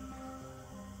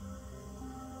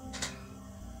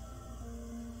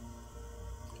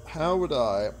 How would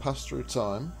I pass through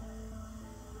time?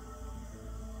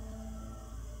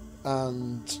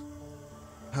 And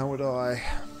how would I...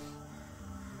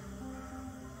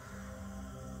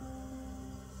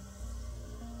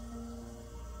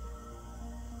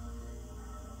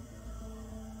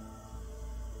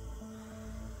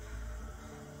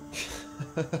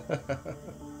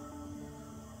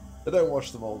 I don't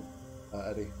watch them all,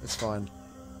 Eddie. It's fine.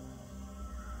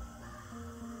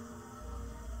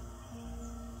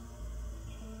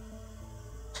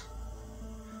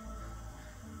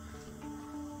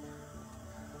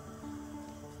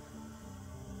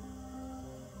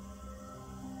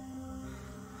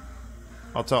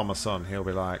 I'll tell my son. He'll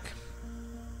be like,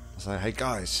 I'll say, "Hey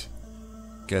guys,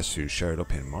 guess who showed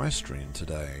up in my stream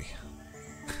today?"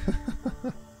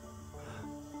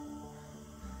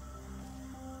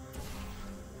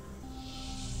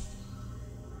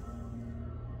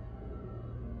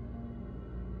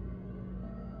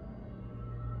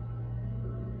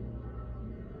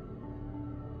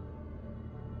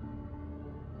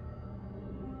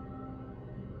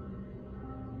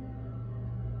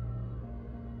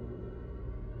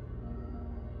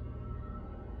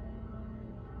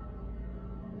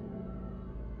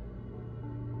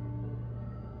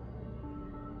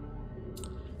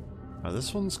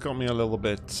 This one's got me a little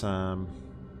bit...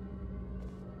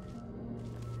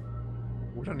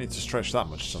 We don't need to stretch that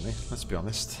much, Sonny, let's be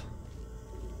honest.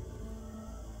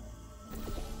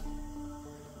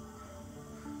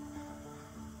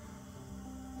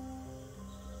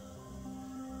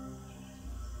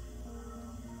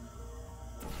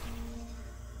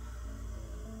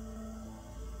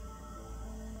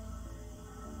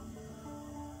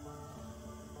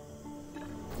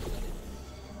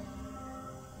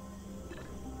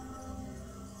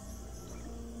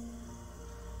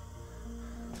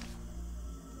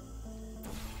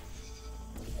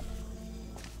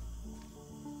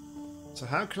 So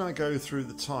how can I go through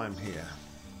the time here?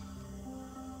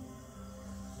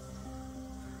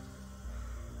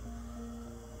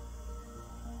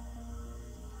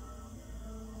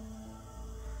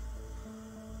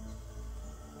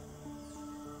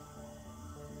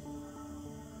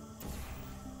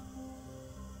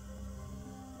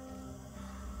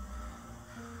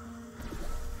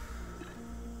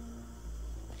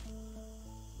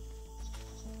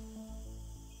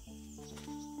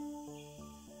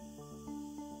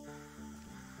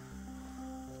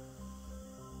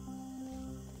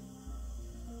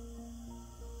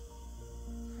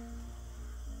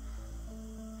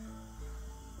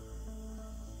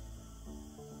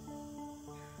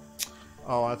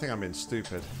 Oh, I think I'm being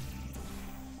stupid.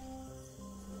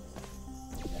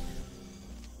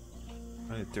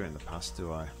 I didn't do it in the past,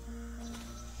 do I?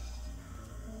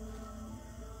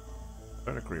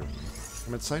 Don't agree with you. I'm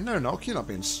going to say, no, Nock, you're not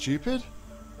being stupid.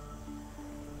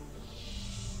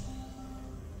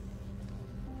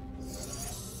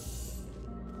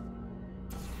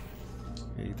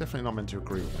 You're definitely not meant to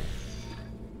agree with me.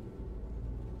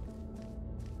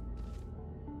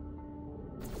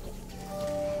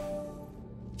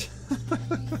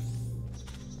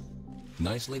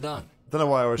 Nicely done. Don't know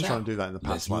why I was Now, trying to do that in the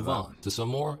let's past like move that. on to some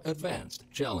more advanced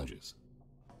challenges.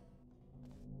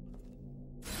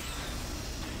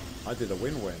 I did a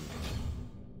win-win.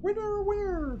 Winner,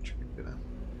 winner. Chicken dinner.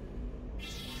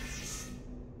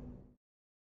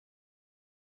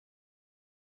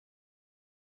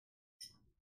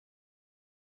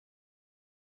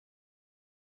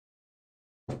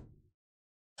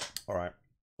 All right.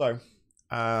 So,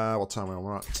 what time are we on?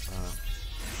 We're at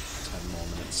 10 more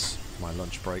minutes. My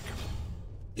lunch break.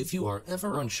 If you are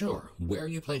ever unsure where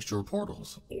you placed your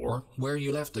portals or where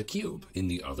you left a cube in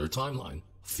the other timeline,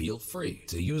 feel free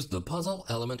to use the puzzle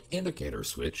element indicator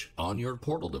switch on your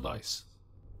portal device.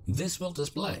 This will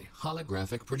display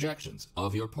holographic projections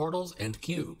of your portals and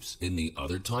cubes in the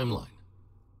other timeline.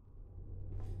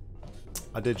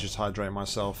 I did just hydrate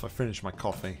myself. I finished my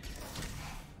coffee.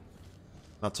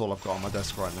 That's all I've got on my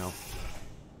desk right now.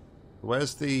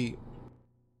 Where's the...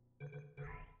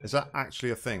 Is that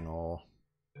actually a thing, or...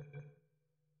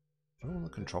 I don't want the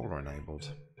controller enabled.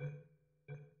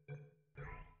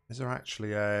 Is there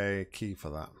actually a key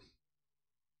for that?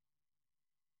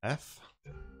 F?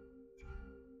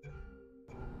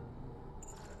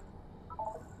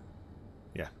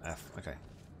 Yeah, F. Okay.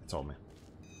 It told me.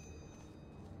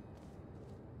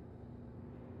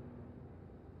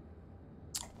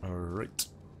 Alright.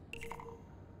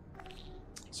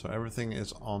 So everything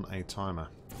is on a timer.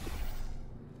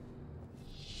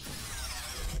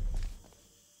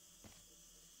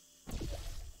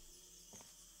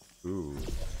 Ooh,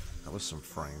 that was some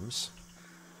frames.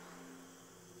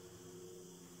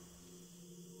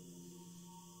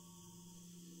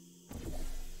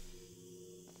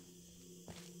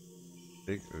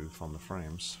 Big oof on the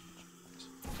frames.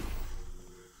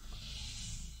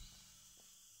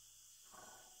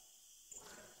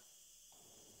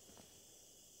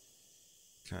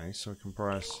 Okay, so we can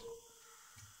press.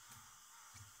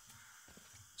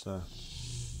 So.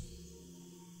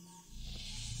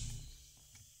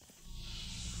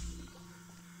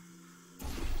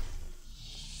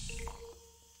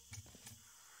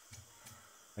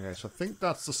 Okay, so I think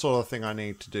that's the sort of thing I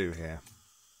need to do here.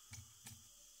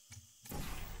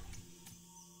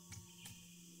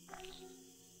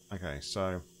 Okay,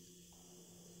 so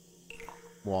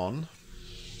 1.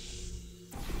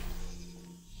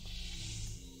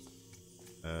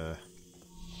 Oh,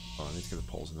 I need to get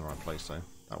the poles in the right place though.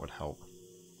 That would help.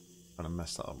 I'm gonna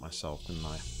mess that up myself, didn't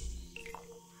I?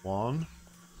 1.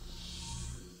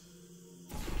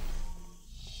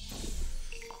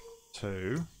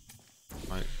 2.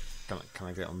 Right, can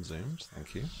I get unzoomed?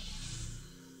 Thank you.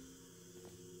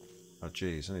 Oh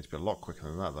geez, I need to be a lot quicker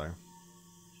than that though.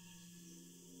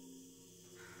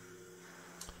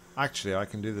 Actually, I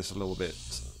can do this a little bit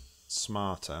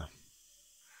smarter.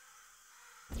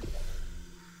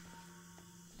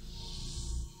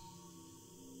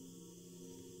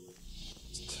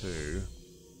 It's 2.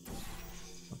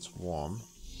 That's 1.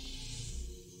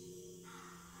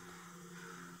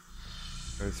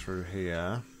 Go through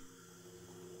here.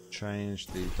 Change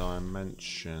the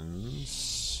dimensions.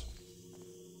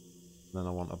 Then I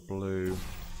want a blue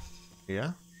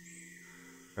here.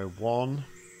 Go 1,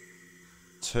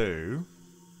 2.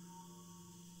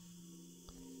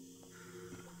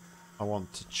 I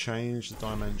want to change the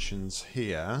dimensions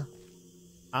here.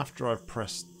 After I've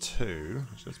pressed 2,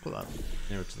 actually, let's put that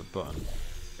nearer to the button.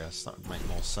 I guess that would make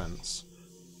more sense.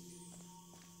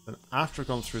 Then after I've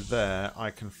gone through there, I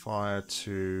can fire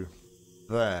to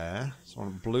there. So I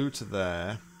want blue to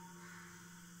there.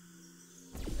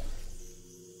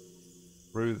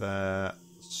 Through there,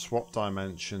 swap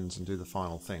dimensions and do the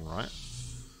final thing, right?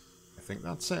 I think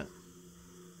that's it.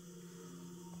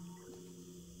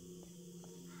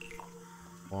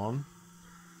 1,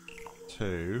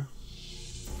 2,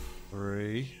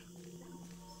 3.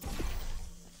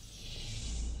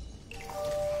 There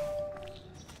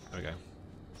we go.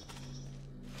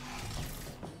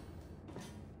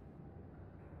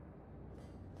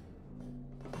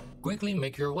 Quickly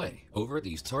make your way over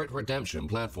these turret redemption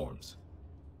platforms.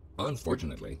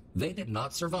 Unfortunately, they did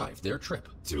not survive their trip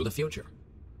to the future.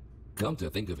 Come to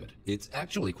think of it, it's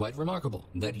actually quite remarkable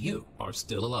that you are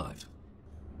still alive.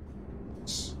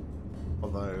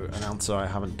 Although, announcer, I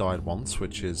haven't died once,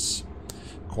 which is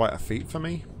quite a feat for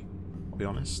me, I'll be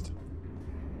honest.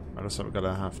 I just we're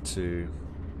gonna have to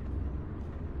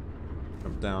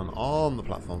jump down on the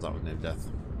platforms. That was near death.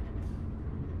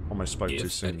 Almost spoke too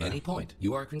If soon at there. any point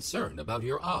you are concerned about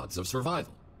your odds of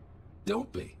survival,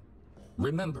 don't be.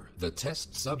 Remember the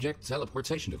test subject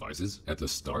teleportation devices at the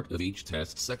start of each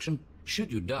test section.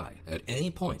 Should you die at any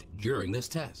point during this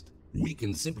test, we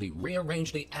can simply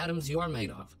rearrange the atoms you are made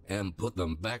of and put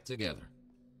them back together.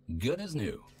 Good as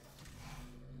new.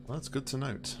 Well, that's good to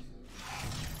note.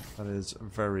 That is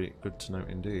very good to note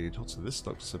indeed. Also, this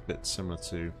looks a bit similar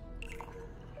to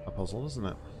a puzzle, doesn't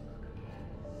it?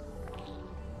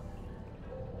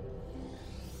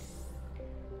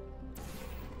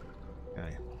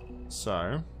 Okay,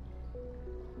 so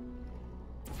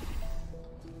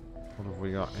what have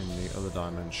we got in the other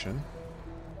dimension?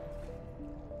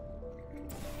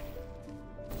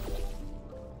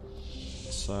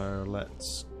 So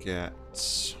let's get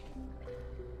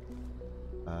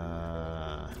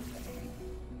what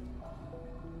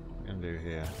we can do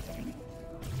here.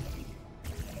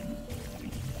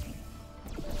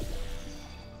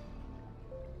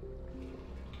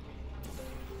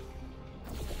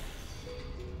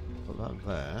 Put that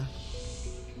there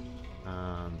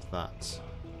and that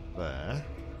there.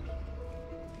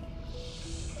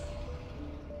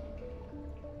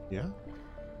 Yeah?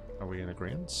 Are we in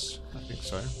agreement? I think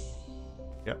so.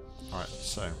 Yep. Alright,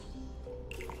 so.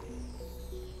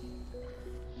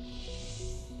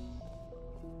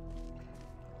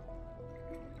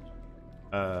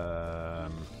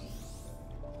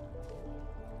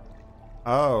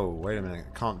 Oh, wait a minute.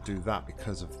 I can't do that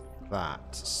because of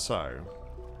that. So,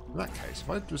 in that case, if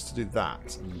I was to do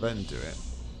that and then do it.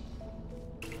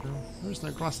 There's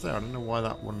no glass there. I don't know why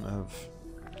that wouldn't have.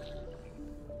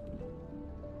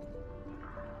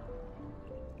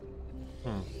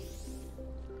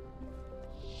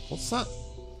 What's that?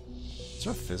 Is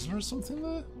there a fizzler or something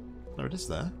there? No, it is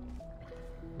there.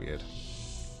 Weird.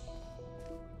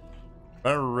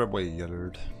 Very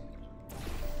weird.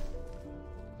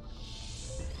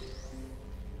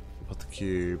 Put the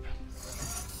cube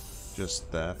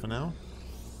just there for now.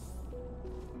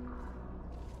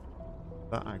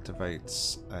 That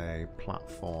activates a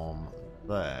platform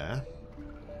there.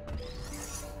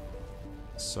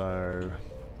 So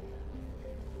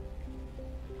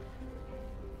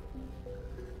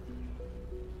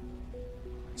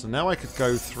now I could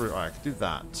go through. I could do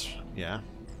that. Yeah.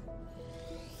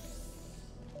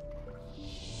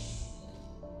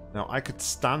 Now I could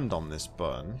stand on this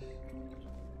button.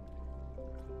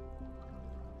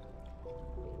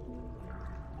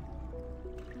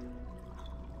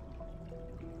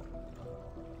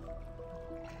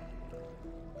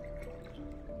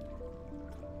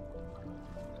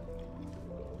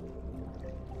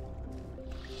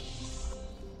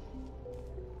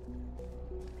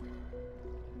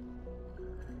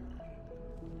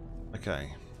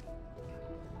 Okay.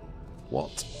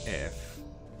 What if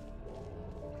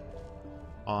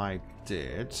I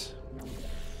did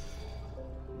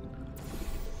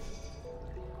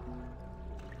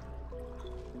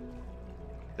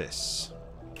this?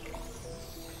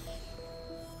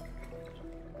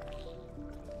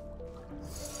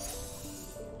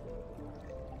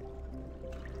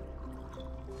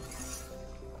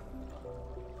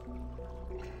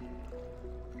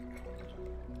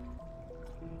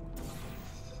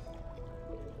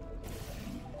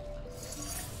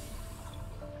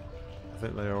 I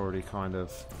think they already kind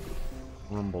of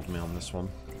rumbled me on this one.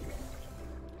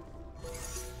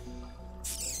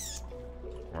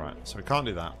 Right, so we can't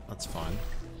do that. That's fine.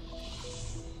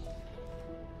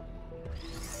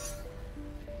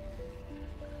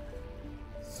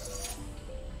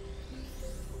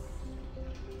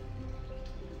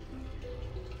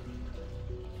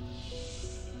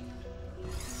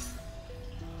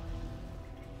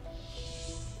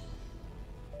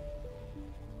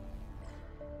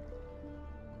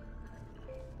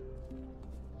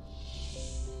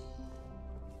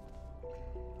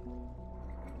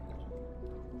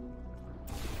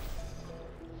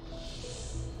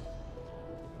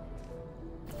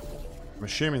 I'm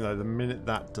assuming though the minute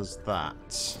that does that,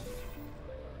 does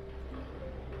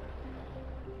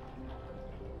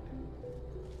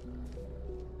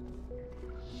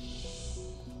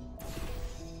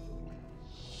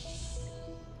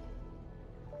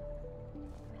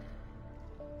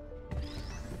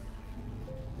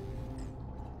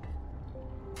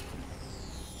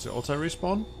it auto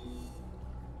respawn?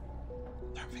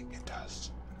 Don't think it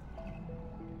does.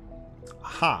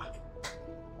 Aha!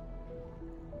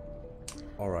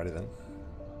 Alrighty then.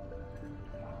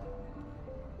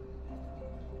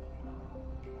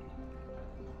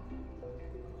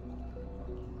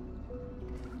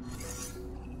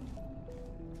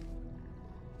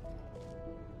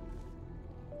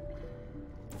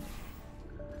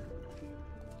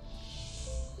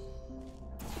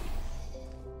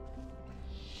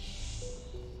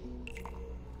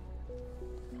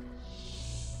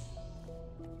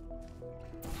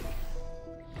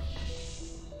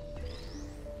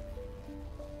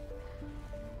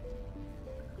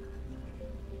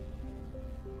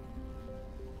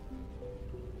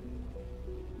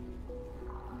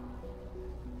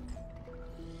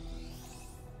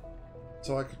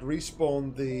 So I could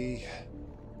respawn the...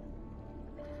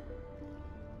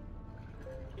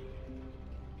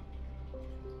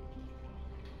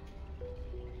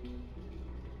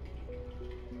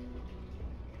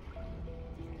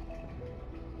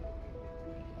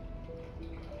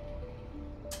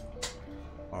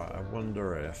 Alright, I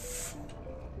wonder if...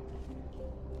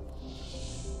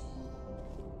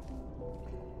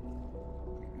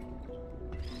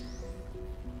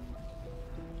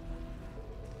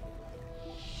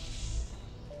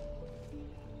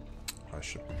 I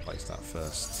should replace that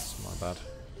first. It's my bad.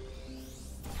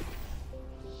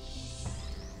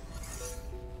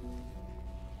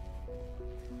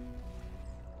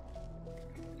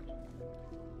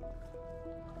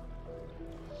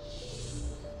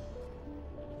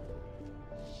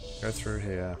 Go through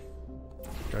here.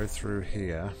 Go through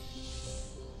here.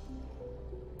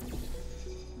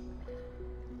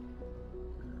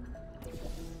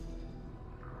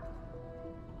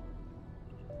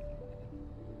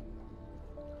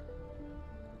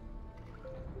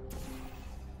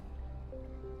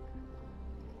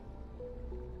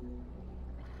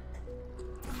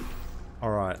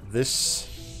 Alright, this...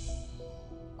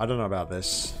 I don't know about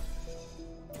this.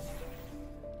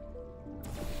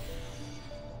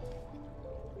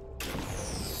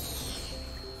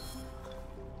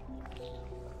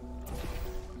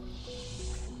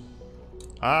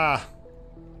 Ah!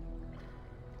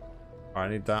 I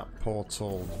need that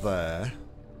portal there.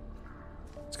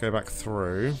 Let's go back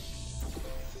through.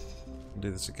 And do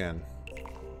this again.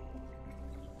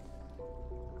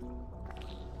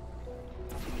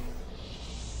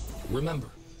 Remember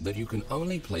that you can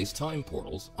only place time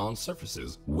portals on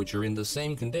surfaces which are in the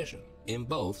same condition in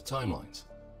both timelines.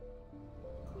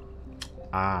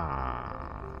 Ah.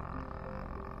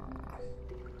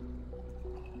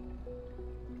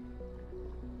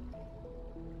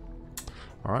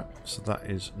 Alright, so that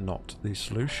is not the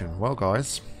solution. Well,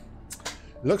 guys,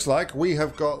 looks like we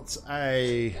have got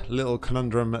a little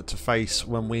conundrum to face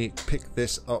when we pick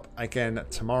this up again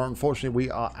tomorrow. Unfortunately, we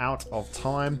are out of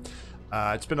time.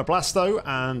 It's been a blast, though,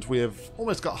 and we have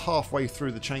almost got halfway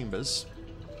through the chambers.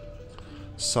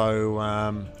 So,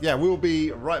 yeah, we'll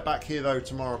be right back here, though,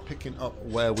 tomorrow, picking up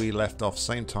where we left off.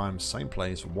 Same time, same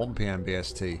place, 1 PM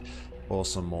BST. For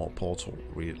some more Portal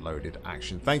Reloaded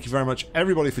action. Thank you very much,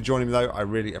 everybody, for joining me, though. I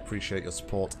really appreciate your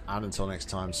support. And until next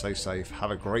time, stay safe,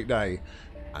 have a great day,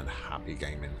 and happy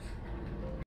gaming.